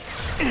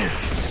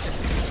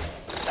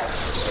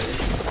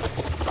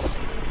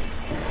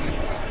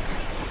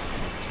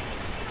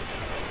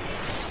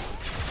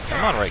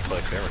 Come on, right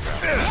click. There we go.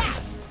 Yes.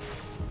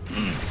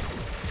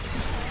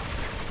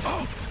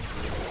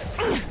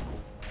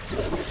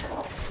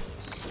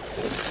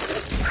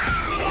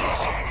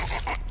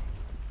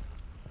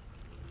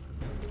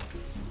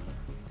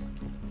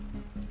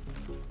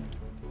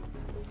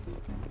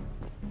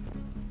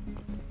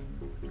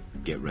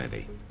 Get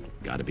ready.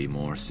 Gotta be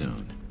more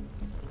soon.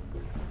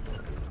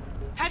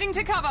 Heading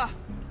to cover.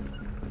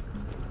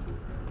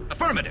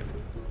 Affirmative.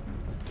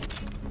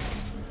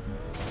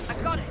 I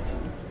got it.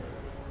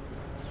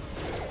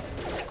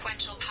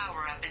 Sequential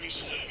power-up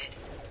initiated.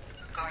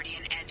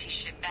 Guardian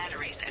anti-ship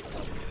batteries at...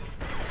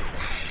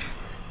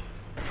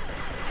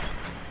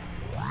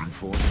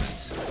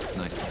 Reinforcements. It's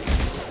nice to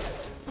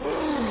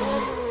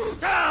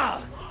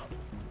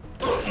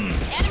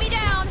Enemy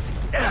down.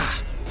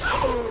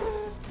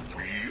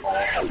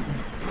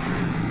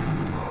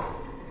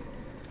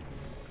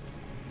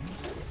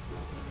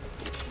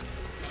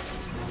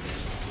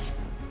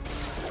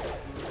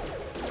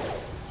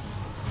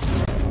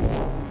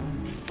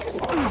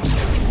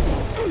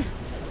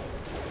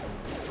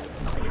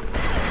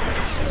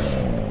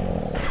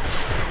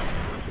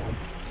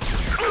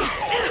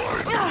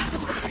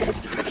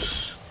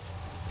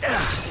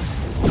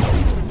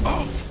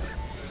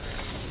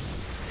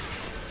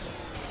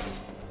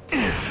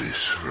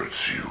 This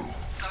hurts you.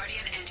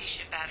 Guardian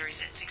anti-ship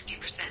batteries at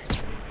 60%.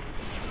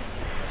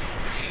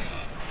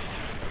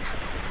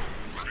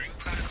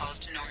 Protocols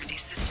to Normandy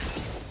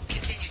systems.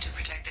 Continue to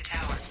protect the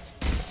tower.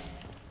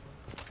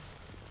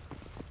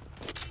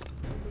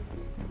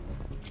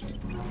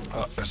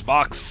 Oh, there's a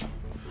box.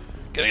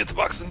 Gotta get the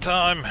box in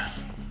time.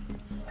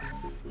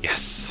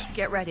 Yes.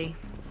 Get ready.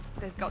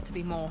 There's got to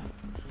be more.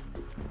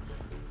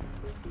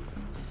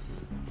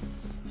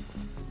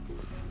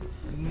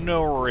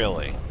 No,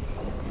 really.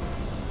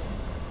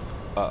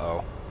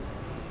 Uh-oh.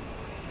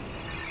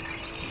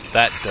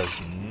 That does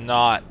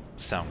not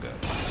sound good.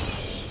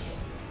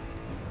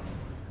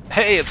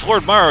 Hey, it's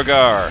Lord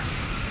Maragar!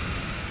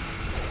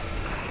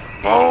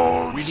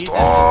 Bonestorm!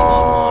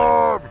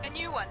 A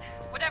new one.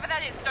 Whatever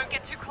that is, don't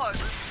get too close.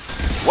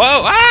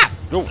 Whoa! Ah!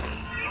 No.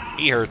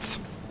 He hurts.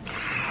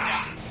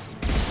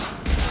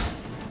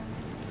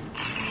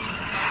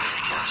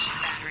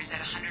 Batteries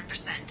at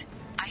 100%.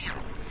 I have.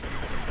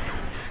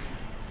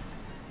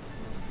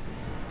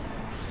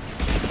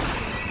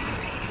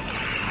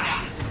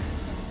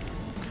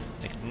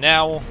 Like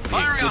now will be a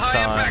Firing good a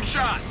high impact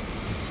time shot.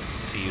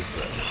 to use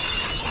this.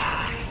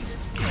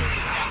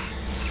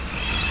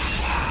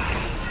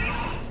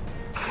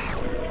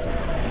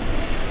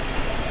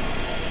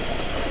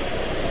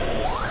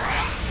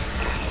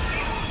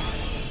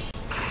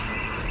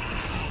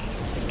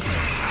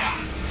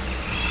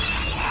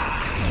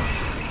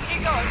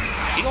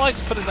 He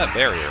likes putting that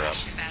barrier up.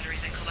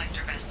 Batteries at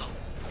collector vessel.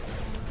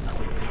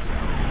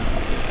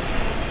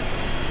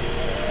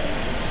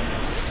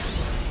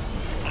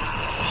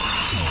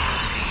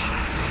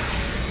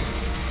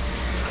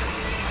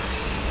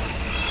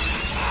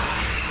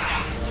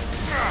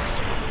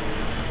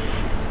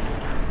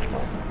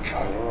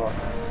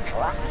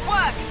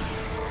 Work!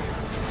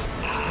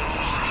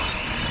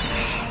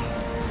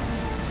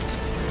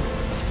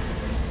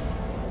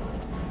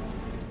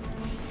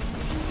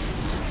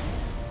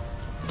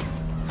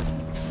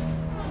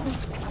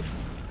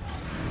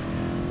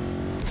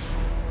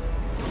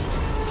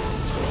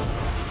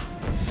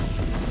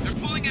 They're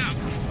pulling out.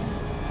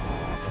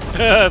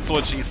 That's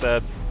what she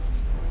said.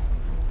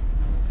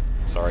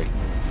 Sorry.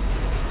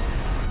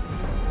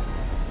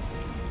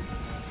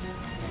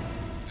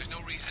 There's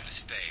no reason to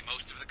stay.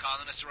 Most of the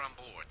colonists are on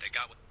board. They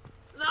got what...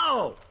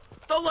 No!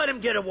 Don't let him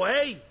get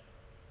away!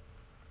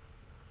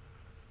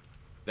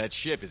 That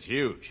ship is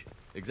huge.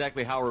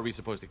 Exactly how are we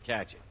supposed to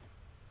catch it?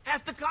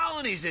 Half the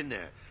colony's in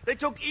there. They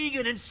took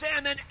Egan and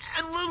Sam and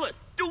Lilith.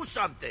 Do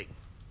something!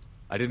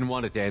 I didn't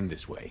want it to end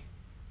this way.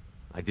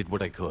 I did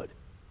what I could.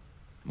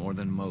 More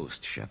than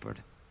most, Shepard.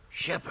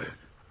 Shepard?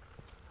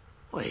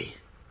 Wait.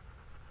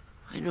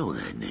 I know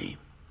that name.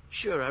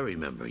 Sure, I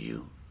remember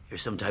you. You're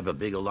some type of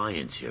big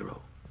Alliance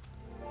hero.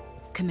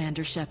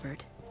 Commander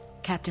Shepard,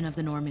 Captain of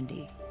the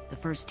Normandy, the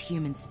first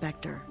human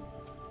Spectre,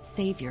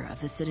 savior of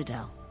the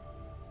Citadel.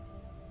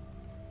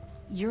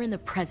 You're in the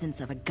presence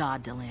of a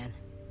god, Delan,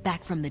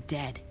 back from the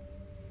dead.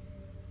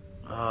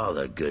 All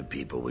the good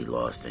people we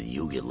lost and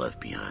you get left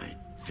behind.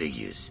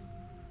 Figures.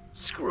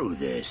 Screw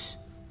this.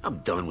 I'm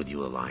done with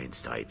you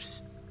Alliance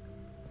types.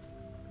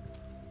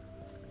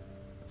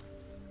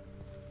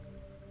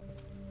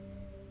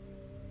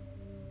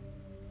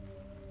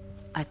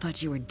 I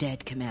thought you were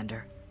dead,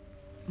 Commander.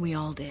 We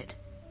all did.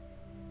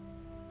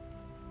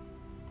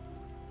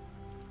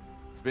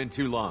 It's been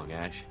too long,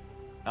 Ash.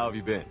 How have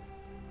you been?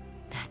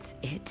 That's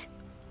it?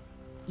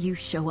 You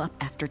show up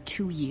after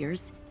 2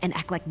 years and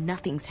act like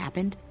nothing's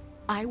happened?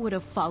 I would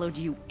have followed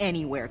you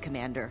anywhere,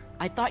 Commander.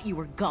 I thought you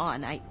were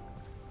gone.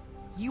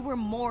 You were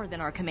more than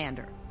our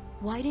commander.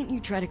 Why didn't you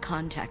try to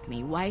contact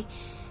me? Why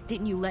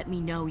didn't you let me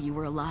know you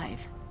were alive?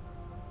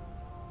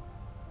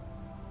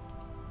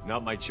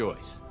 Not my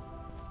choice.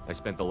 I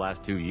spent the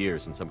last 2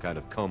 years in some kind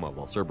of coma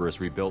while Cerberus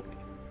rebuilt me.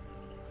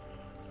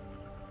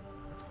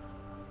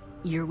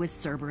 You're with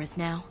Cerberus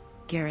now?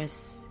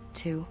 Garrus,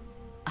 too?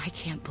 I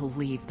can't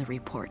believe the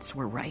reports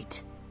were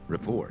right.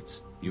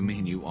 Reports? You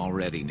mean you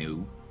already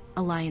knew?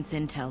 Alliance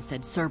intel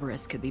said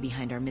Cerberus could be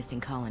behind our missing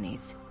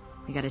colonies.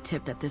 We got a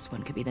tip that this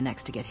one could be the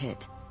next to get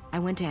hit. I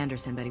went to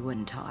Anderson, but he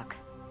wouldn't talk.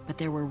 But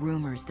there were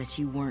rumors that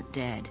you weren't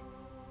dead.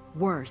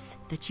 Worse,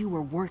 that you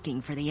were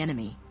working for the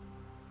enemy.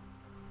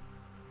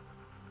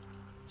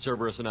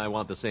 Cerberus and I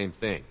want the same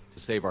thing, to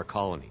save our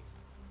colonies.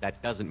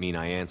 That doesn't mean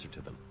I answer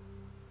to them.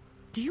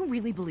 Do you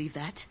really believe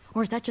that?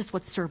 Or is that just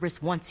what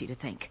Cerberus wants you to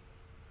think?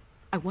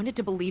 I wanted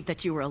to believe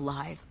that you were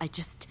alive. I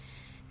just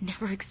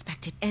never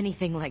expected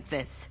anything like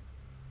this.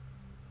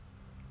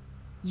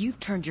 You've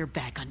turned your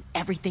back on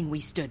everything we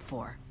stood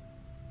for.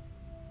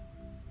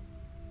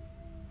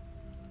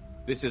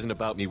 This isn't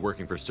about me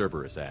working for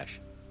Cerberus, Ash.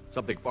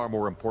 Something far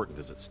more important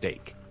is at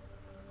stake.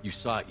 You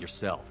saw it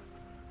yourself.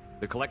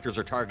 The Collectors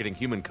are targeting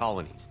human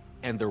colonies,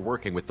 and they're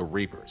working with the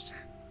Reapers.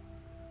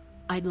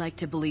 I'd like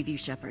to believe you,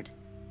 Shepard,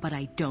 but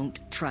I don't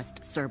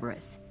trust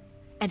Cerberus.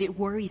 And it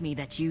worries me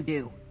that you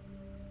do.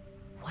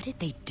 What did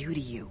they do to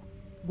you?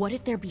 What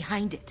if they're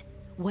behind it?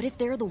 What if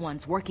they're the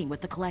ones working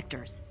with the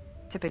Collectors?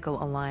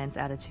 Typical Alliance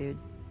attitude.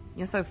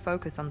 You're so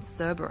focused on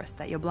Cerberus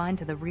that you're blind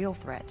to the real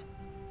threat.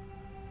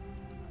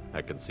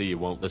 I can see you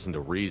won't listen to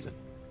reason.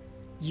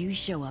 You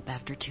show up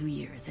after 2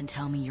 years and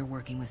tell me you're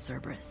working with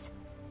Cerberus.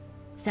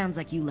 Sounds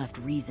like you left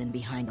reason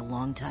behind a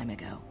long time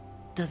ago.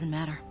 Doesn't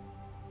matter.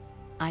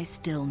 I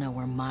still know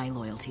where my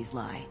loyalties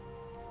lie.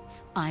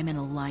 I'm an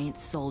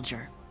Alliance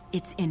soldier.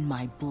 It's in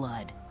my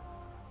blood.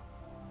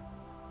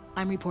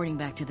 I'm reporting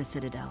back to the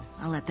Citadel.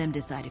 I'll let them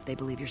decide if they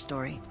believe your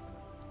story.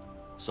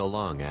 So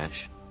long,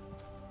 Ash.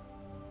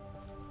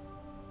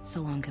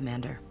 So long,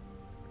 Commander.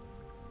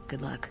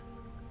 Good luck.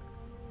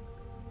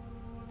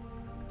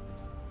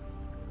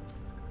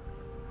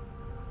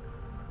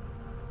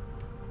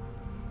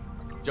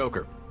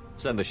 Joker,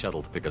 send the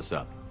shuttle to pick us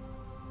up.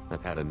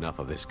 I've had enough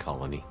of this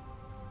colony.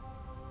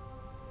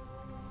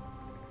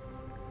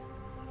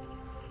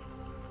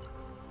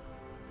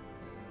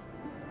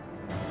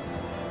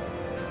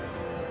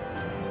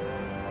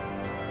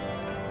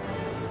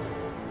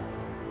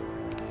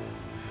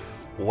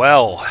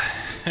 Well,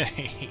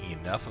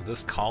 enough of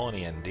this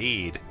colony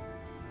indeed.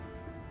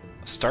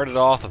 Started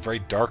off a very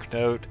dark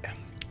note,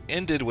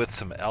 ended with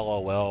some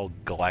LOL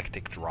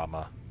galactic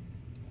drama.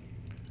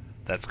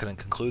 That's going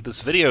to conclude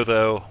this video,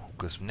 though,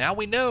 because now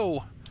we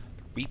know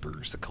the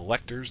Reapers, the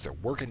Collectors, they're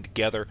working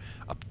together,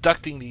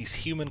 abducting these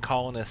human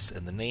colonists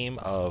in the name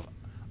of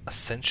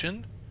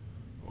Ascension.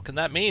 What can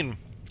that mean?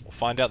 We'll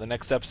find out in the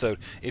next episode.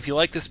 If you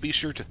like this, be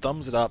sure to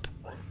thumbs it up,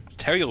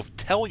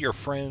 tell your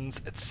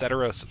friends,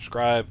 etc.,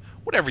 subscribe,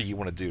 whatever you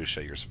want to do to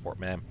show your support,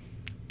 man.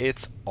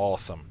 It's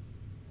awesome.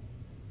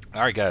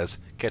 Alright, guys,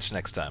 catch you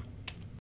next time.